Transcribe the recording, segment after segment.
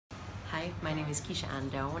Hi, my name is Keisha-Ann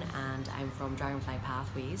Down and I'm from Dragonfly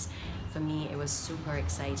Pathways. For me, it was super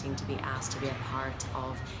exciting to be asked to be a part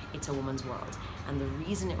of It's a Woman's World. And the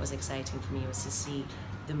reason it was exciting for me was to see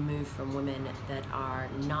the move from women that are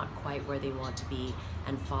not quite where they want to be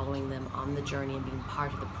and following them on the journey and being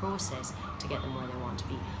part of the process to get them where they want to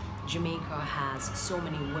be. Jamaica has so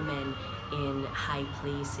many women in high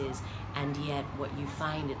places, and yet what you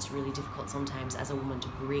find, it's really difficult sometimes as a woman to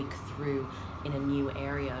break through in a new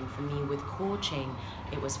area. And for me with coaching,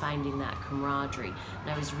 it was finding that camaraderie. And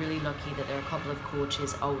I was really lucky that there are a couple of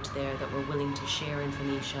coaches out there that were willing to share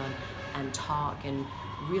information and talk. And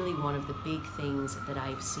really one of the big things that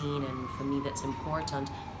I've seen, and for me that's important,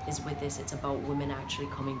 is with this, it's about women actually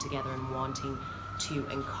coming together and wanting to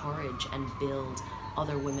encourage and build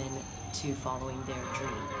other women to following their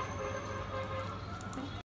dream.